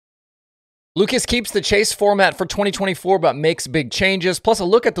Lucas keeps the chase format for 2024, but makes big changes. Plus a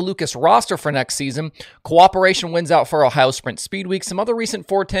look at the Lucas roster for next season. Cooperation wins out for Ohio Sprint Speedweek. Some other recent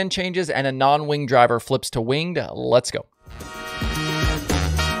 410 changes and a non-wing driver flips to winged. Let's go.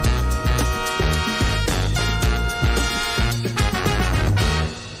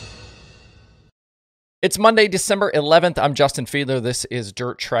 It's Monday, December 11th. I'm Justin Fiedler. This is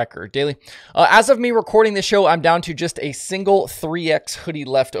Dirt Tracker Daily. As of me recording this show, I'm down to just a single 3X hoodie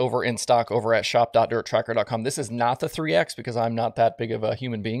left over in stock over at shop.dirtracker.com. This is not the 3X because I'm not that big of a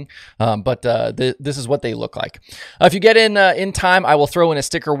human being, but this is what they look like. If you get in time, I will throw in a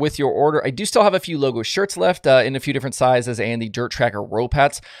sticker with your order. I do still have a few logo shirts left in a few different sizes and the Dirt Tracker rope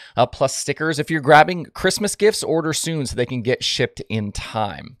hats, plus stickers. If you're grabbing Christmas gifts, order soon so they can get shipped in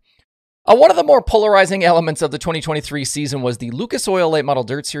time. One of the more polarizing elements of the 2023 season was the Lucas Oil Late Model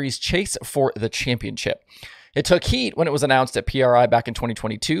Dirt Series chase for the championship. It took heat when it was announced at PRI back in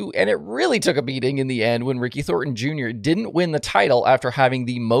 2022, and it really took a beating in the end when Ricky Thornton Jr. didn't win the title after having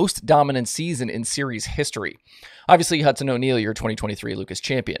the most dominant season in series history. Obviously, Hudson O'Neal, your 2023 Lucas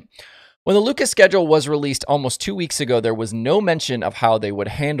champion. When the Lucas schedule was released almost 2 weeks ago, there was no mention of how they would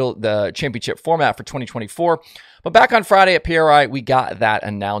handle the championship format for 2024. But back on Friday at PRI, we got that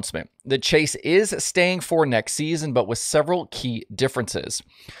announcement. The chase is staying for next season, but with several key differences.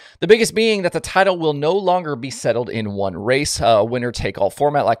 The biggest being that the title will no longer be settled in one race, a winner-take-all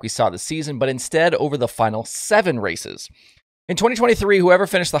format like we saw this season, but instead over the final 7 races. In 2023, whoever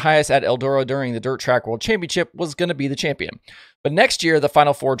finished the highest at Eldora during the Dirt Track World Championship was going to be the champion. But next year, the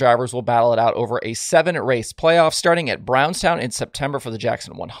final 4 drivers will battle it out over a 7-race playoff starting at Brownstown in September for the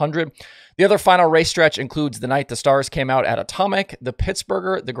Jackson 100. The other final race stretch includes the night the stars came out at Atomic, the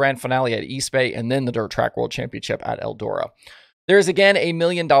Pittsburgher, the grand finale at East Bay, and then the Dirt Track World Championship at Eldora. There is again a $1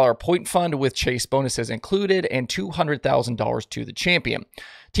 million point fund with chase bonuses included and $200,000 to the champion.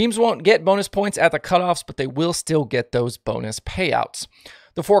 Teams won't get bonus points at the cutoffs, but they will still get those bonus payouts.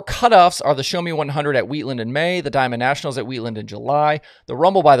 The 4 cutoffs are the Show Me 100 at Wheatland in May, the Diamond Nationals at Wheatland in July, the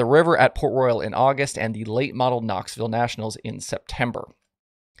Rumble by the River at Port Royal in August, and the Late Model Knoxville Nationals in September.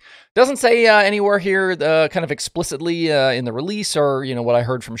 Doesn't say anywhere here kind of explicitly in the release or, what I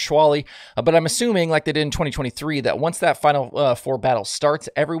heard from Schwally, but I'm assuming, like they did in 2023, that once that final 4 battle starts,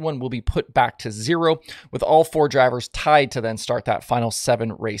 everyone will be put back to 0, with all 4 drivers tied to then start that final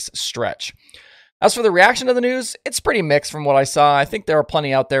 7-race stretch. As for the reaction to the news, it's pretty mixed from what I saw. I think there are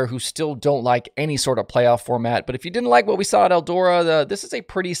plenty out there who still don't like any sort of playoff format, but if you didn't like what we saw at Eldora, this is a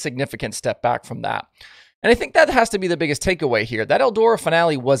pretty significant step back from that. And I think that has to be the biggest takeaway here. That Eldora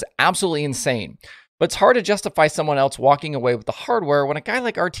finale was absolutely insane, but it's hard to justify someone else walking away with the hardware when a guy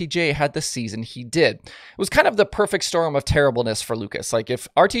like RTJ had the season he did. It was kind of the perfect storm of terribleness for Lucas. Like if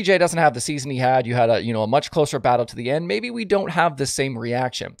RTJ doesn't have the season he had, you had a much closer battle to the end, maybe we don't have the same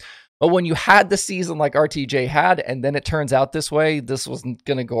reaction. But when you had the season like RTJ had, and then it turns out this way, this wasn't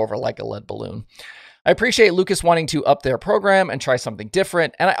going to go over like a lead balloon. I appreciate Lucas wanting to up their program and try something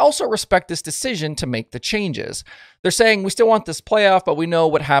different, and I also respect this decision to make the changes. They're saying, we still want this playoff, but we know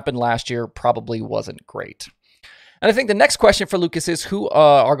what happened last year probably wasn't great. And I think the next question for Lucas is who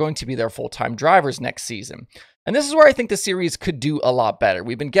are going to be their full-time drivers next season. And this is where I think the series could do a lot better.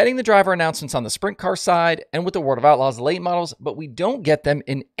 We've been getting the driver announcements on the sprint car side and with the World of Outlaws late models, but we don't get them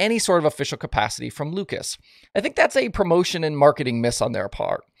in any sort of official capacity from Lucas. I think that's a promotion and marketing miss on their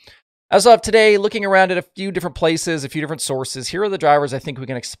part. As of today, looking around at a few different places, a few different sources, here are the drivers I think we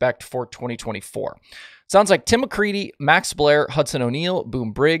can expect for 2024. Sounds like Tim McCready, Max Blair, Hudson O'Neal,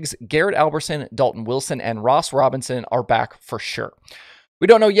 Boom Briggs, Garrett Alberson, Dalton Wilson, and Ross Robinson are back for sure. We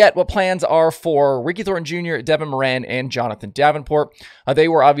don't know yet what plans are for Ricky Thornton Jr., Devin Moran, and Jonathan Davenport. They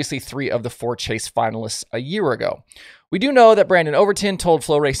were obviously 3 of the 4 chase finalists a year ago. We do know that Brandon Overton told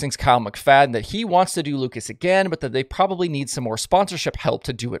Flow Racing's Kyle McFadden that he wants to do Lucas again, but that they probably need some more sponsorship help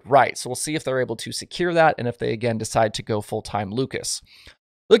to do it right. So we'll see if they're able to secure that and if they again decide to go full-time Lucas.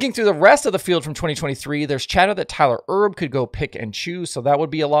 Looking through the rest of the field from 2023, there's chatter that Tyler Erb could go pick and choose, so that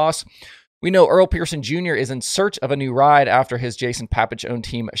would be a loss. We know Earl Pearson Jr. is in search of a new ride after his Jason Papich-owned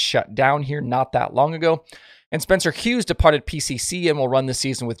team shut down here not that long ago. And Spencer Hughes departed PCC and will run this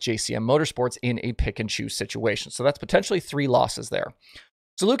season with JCM Motorsports in a pick-and-choose situation. So that's potentially 3 losses there.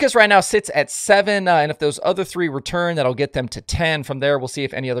 So Lucas right now sits at 7, and if those other 3 return, that'll get them to 10. From there, we'll see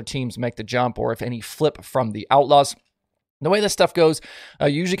if any other teams make the jump or if any flip from the Outlaws. The way this stuff goes, you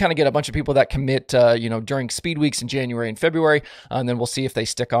usually kind of get a bunch of people that commit, during speed weeks in January and February, and then we'll see if they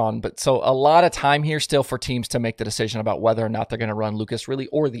stick on. But so a lot of time here still for teams to make the decision about whether or not they're going to run Lucas really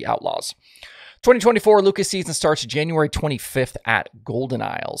or the Outlaws. 2024 Lucas season starts January 25th at Golden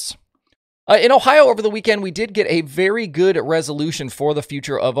Isles. In Ohio over the weekend, we did get a very good resolution for the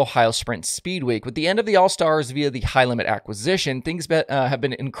future of Ohio Sprint Speedweek. With the end of the All-Stars via the high limit acquisition, things have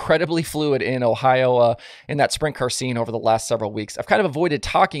been incredibly fluid in Ohio in that sprint car scene over the last several weeks. I've kind of avoided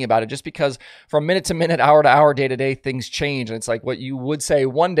talking about it just because from minute to minute, hour to hour, day to day, things change. And it's like what you would say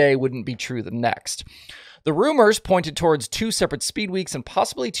one day wouldn't be true the next. The rumors pointed towards 2 separate speed weeks and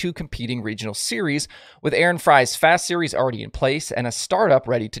possibly 2 competing regional series, with Aaron Fry's Fast Series already in place and a startup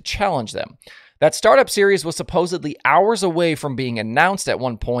ready to challenge them. That startup series was supposedly hours away from being announced at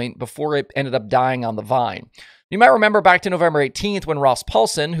one point before it ended up dying on the vine. You might remember back to November 18th when Ross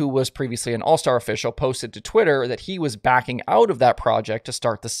Paulson, who was previously an All-Star official, posted to Twitter that he was backing out of that project to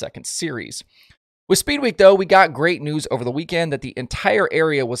start the second series. With Speedweek, though, we got great news over the weekend that the entire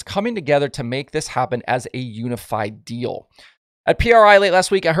area was coming together to make this happen as a unified deal. At PRI late last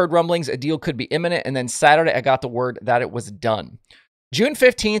week, I heard rumblings a deal could be imminent, and then Saturday I got the word that it was done. June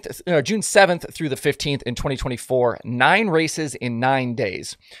 7th through the 15th in 2024, 9 races in 9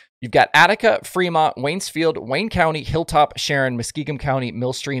 days. You've got Attica, Fremont, Waynesfield, Wayne County, Hilltop, Sharon, Muskingum County,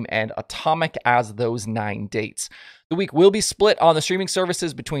 Millstream, and Atomic as those 9 dates. The week will be split on the streaming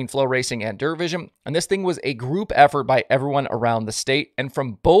services between Flow Racing and Dirt Vision, and this thing was a group effort by everyone around the state and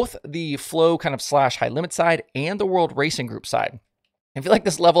from both the Flow kind of / high limit side and the World Racing Group side. I feel like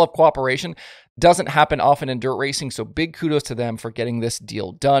this level of cooperation doesn't happen often in dirt racing, so big kudos to them for getting this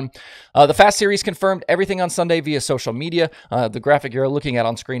deal done. The Fast Series confirmed everything on Sunday via social media. The graphic you're looking at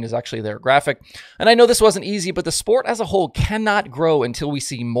on screen is actually their graphic. And I know this wasn't easy, but the sport as a whole cannot grow until we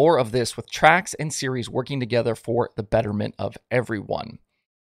see more of this with tracks and series working together for the betterment of everyone.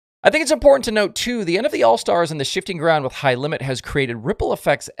 I think it's important to note, too, the end of the All-Stars and the shifting ground with high limit has created ripple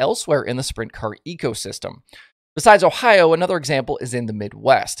effects elsewhere in the sprint car ecosystem. Besides Ohio, another example is in the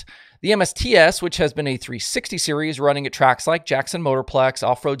Midwest. The MSTS, which has been a 360 series running at tracks like Jackson Motorplex,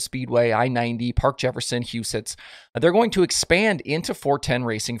 Off-Road Speedway, I-90, Park Jefferson, Huset's, they're going to expand into 410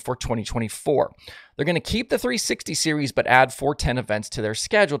 racing for 2024. They're going to keep the 360 series, but add 410 events to their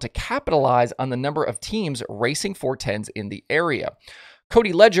schedule to capitalize on the number of teams racing 410s in the area.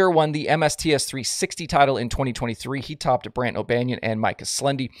 Cody Ledger won the MSTS 360 title in 2023. He topped Brant O'Banion and Micah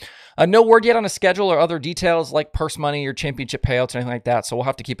Slendy. No word yet on a schedule or other details like purse money or championship payouts or anything like that, so we'll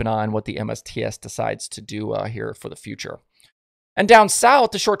have to keep an eye on what the MSTS decides to do here for the future. And down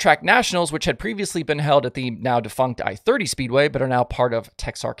south, the Short Track Nationals, which had previously been held at the now defunct I-30 Speedway, but are now part of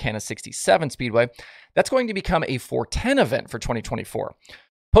Texarkana 67 Speedway, that's going to become a 410 event for 2024.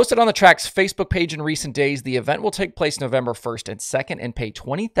 Posted on the track's Facebook page in recent days, the event will take place November 1st and 2nd and pay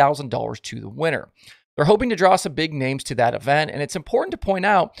 $20,000 to the winner. They're hoping to draw some big names to that event, and it's important to point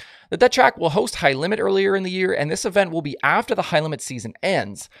out that that track will host High Limit earlier in the year, and this event will be after the High Limit season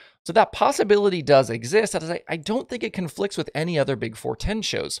ends. So that possibility does exist, as I don't think it conflicts with any other big 410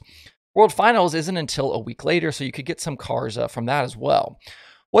 shows. World Finals isn't until a week later, so you could get some cars from that as well.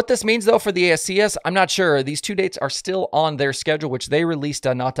 What this means, though, for the ASCS, I'm not sure. These 2 dates are still on their schedule, which they released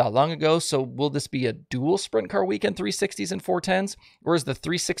not that long ago. So will this be a dual sprint car weekend, 360s and 410s? Or is the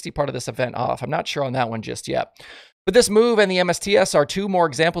 360 part of this event off? I'm not sure on that one just yet. But this move and the MSTS are 2 more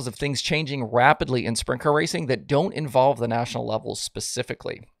examples of things changing rapidly in sprint car racing that don't involve the national levels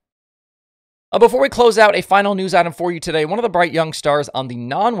specifically. Before we close out, a final news item for you today. One of the bright young stars on the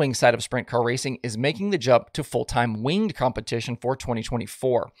non-wing side of sprint car racing is making the jump to full-time winged competition for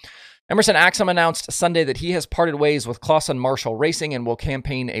 2024. Emerson Axsom announced Sunday that he has parted ways with Clausen Marshall Racing and will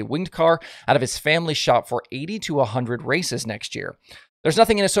campaign a winged car out of his family shop for 80 to 100 races next year. There's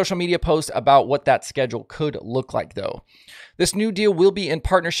nothing in a social media post about what that schedule could look like, though. This new deal will be in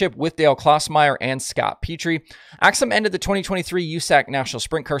partnership with Dale Klossmeyer and Scott Petrie. Axsom ended the 2023 USAC National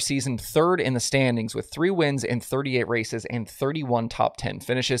Sprint Car season 3rd in the standings with 3 wins in 38 races and 31 top 10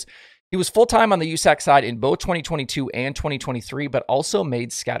 finishes. He was full-time on the USAC side in both 2022 and 2023, but also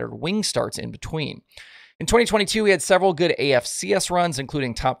made scattered wing starts in between. In 2022, he had several good AFCS runs,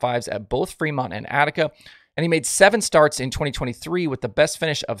 including top 5s at both Fremont and Attica. And he made 7 starts in 2023 with the best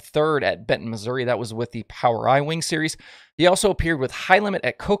finish of 3rd at Benton, Missouri. That was with the Power I Wing Series. He also appeared with High Limit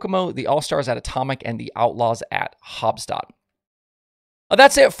at Kokomo, the All-Stars at Atomic, and the Outlaws at Hobstadt.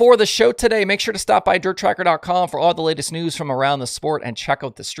 That's it for the show today. Make sure to stop by DIRTRACKR.com for all the latest news from around the sport and check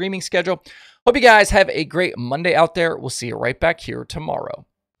out the streaming schedule. Hope you guys have a great Monday out there. We'll see you right back here tomorrow.